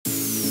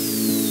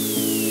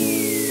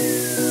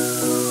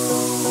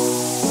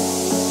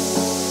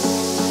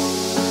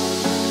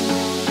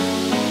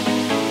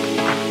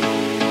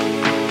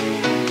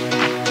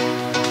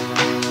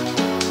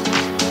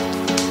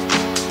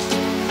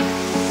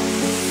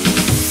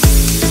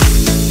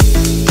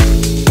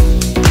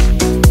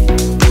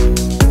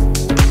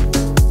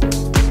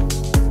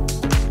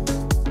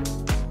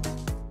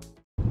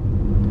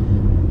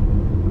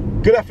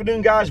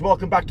afternoon guys,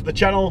 welcome back to the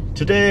channel.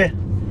 Today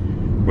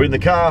we're in the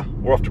car,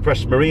 we're off to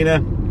Preston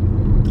Marina.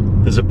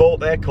 There's a boat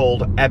there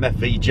called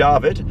MFV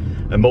Jarvit,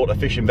 a motor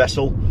fishing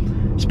vessel.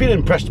 It's been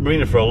in Preston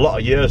Marina for a lot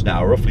of years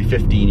now, roughly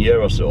 15 years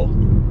or so,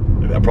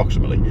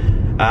 approximately.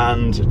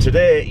 And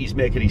today he's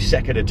making his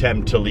second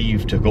attempt to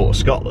leave to go to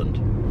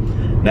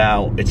Scotland.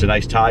 Now, it's a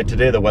nice tide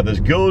today, the weather's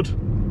good.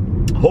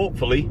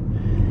 Hopefully,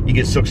 he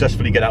can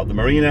successfully get out the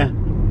marina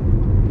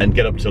and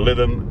get up to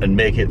Lytham and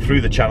make it through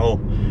the channel.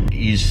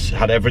 He's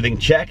had everything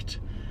checked.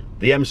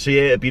 The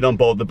MCA had been on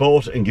board the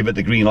boat and give it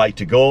the green light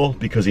to go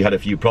because he had a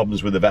few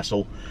problems with the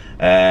vessel.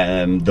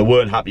 They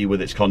weren't happy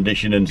with its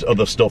condition and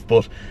other stuff,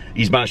 but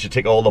he's managed to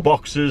tick all the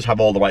boxes, have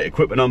all the right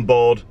equipment on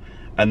board,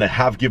 and they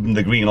have given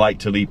the green light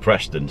to leave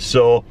Preston.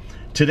 So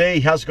today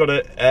he has got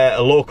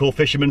a local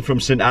fisherman from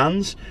St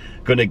Anne's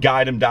going to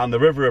guide him down the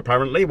river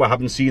apparently. We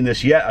haven't seen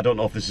this yet. I don't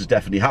know if this is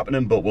definitely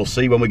happening, but we'll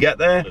see when we get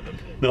there.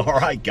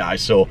 Alright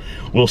guys, so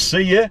we'll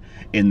see you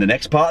in the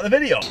next part of the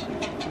video.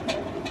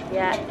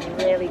 Yeah,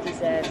 he really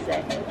deserves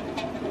it.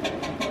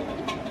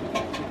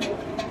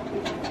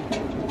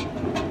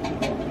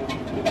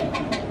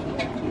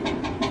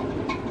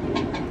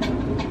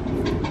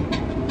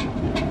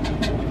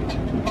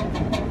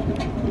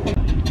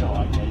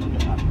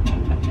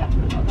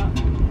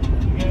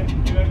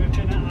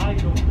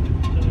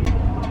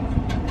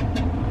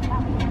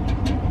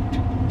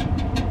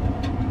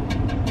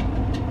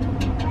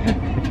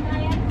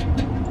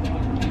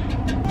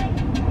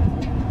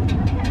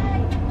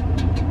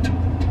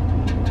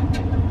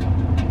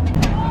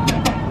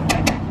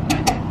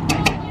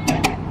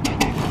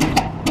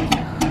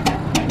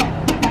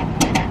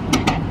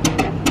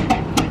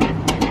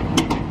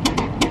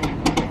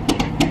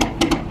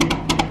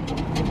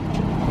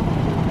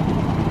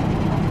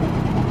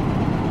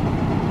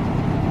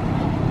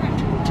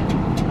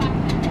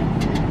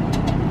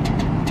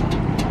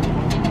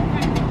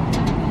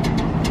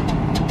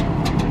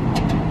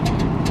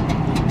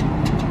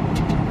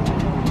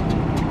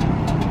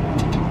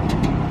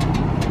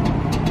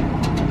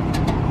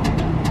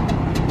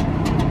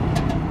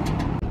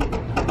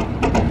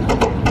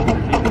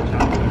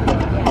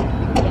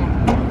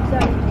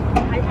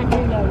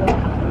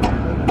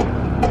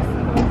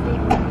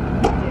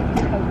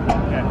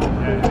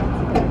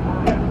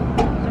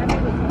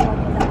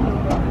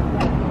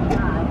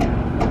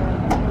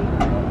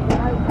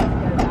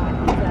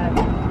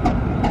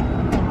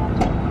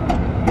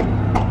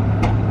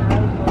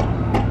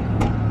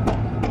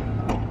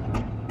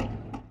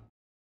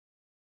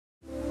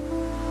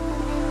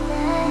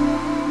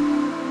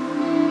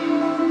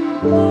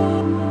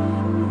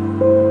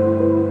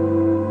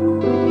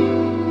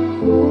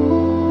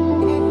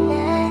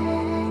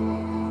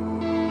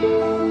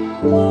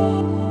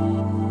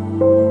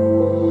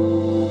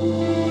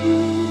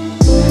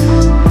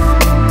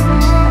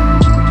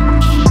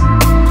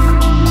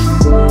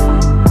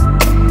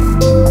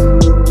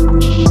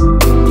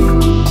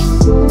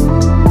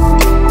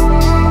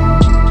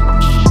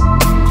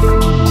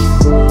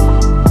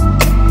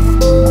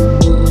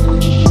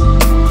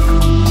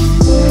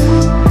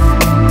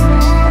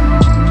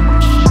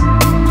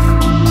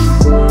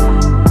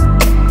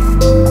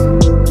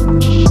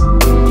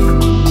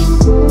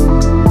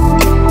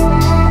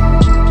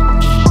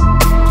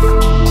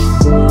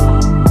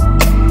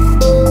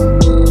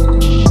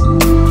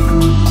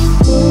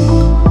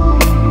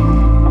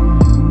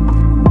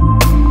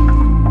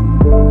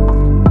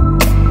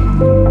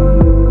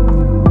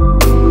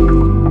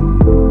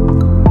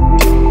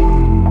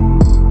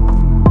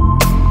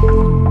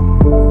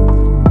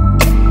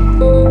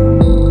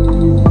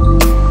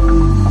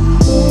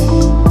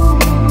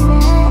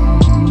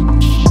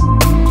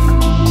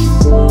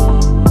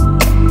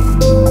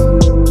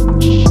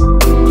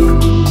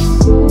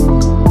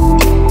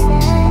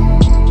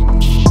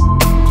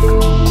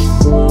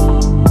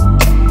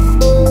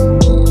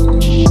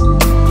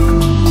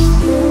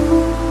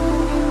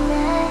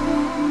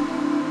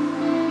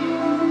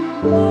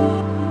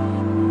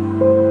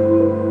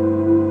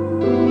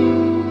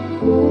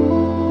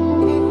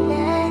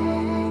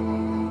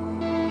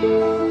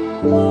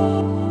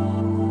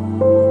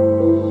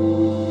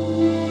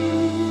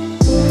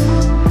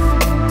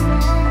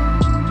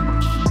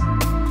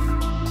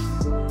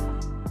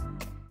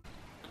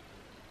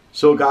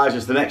 So guys,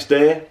 it's the next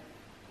day.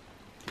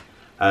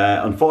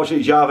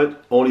 Unfortunately Jarvit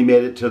only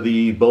made it to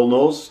the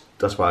bullnose.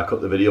 That's why I cut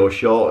the video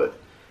short.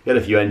 He had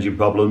a few engine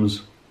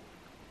problems.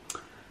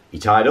 He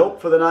tied up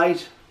for the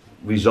night,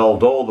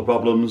 resolved all the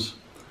problems,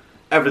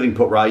 everything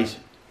put right,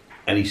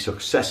 and he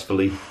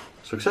successfully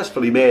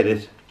made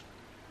it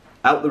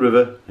out the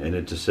river and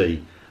into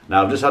sea.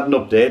 Now I've just had an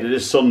update. It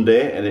is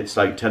Sunday and it's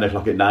like 10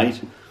 o'clock at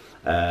night.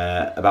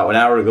 About an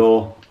hour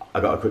ago I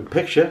got a quick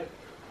picture.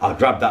 I'll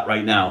grab that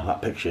right now,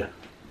 that picture.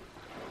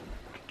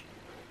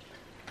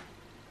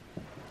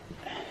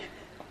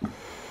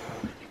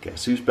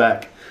 Guess who's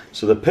back?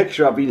 So the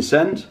picture I've been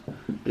sent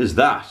is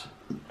that.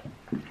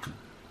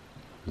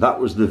 That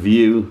was the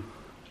view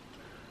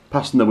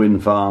passing the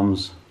wind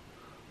farms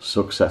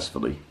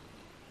successfully.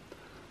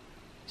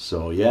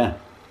 So yeah,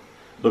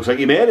 looks like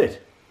you made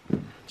it.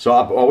 So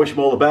I wish him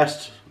all the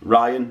best.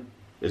 Ryan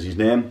is his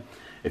name.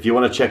 If you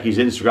want to check his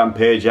Instagram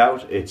page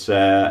out, it's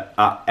at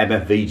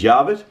MFV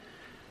Jarvit.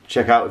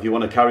 Check out if you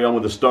want to carry on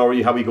with the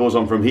story, how he goes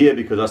on from here,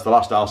 because that's the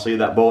last I'll see of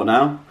that boat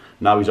now.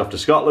 Now he's off to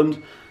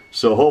Scotland.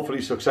 So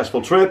hopefully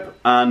successful trip,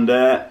 and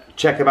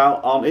check him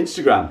out on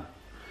Instagram.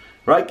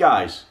 Right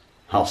guys,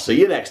 I'll see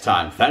you next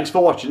time. Thanks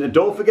for watching, and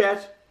don't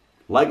forget,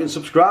 like and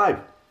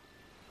subscribe.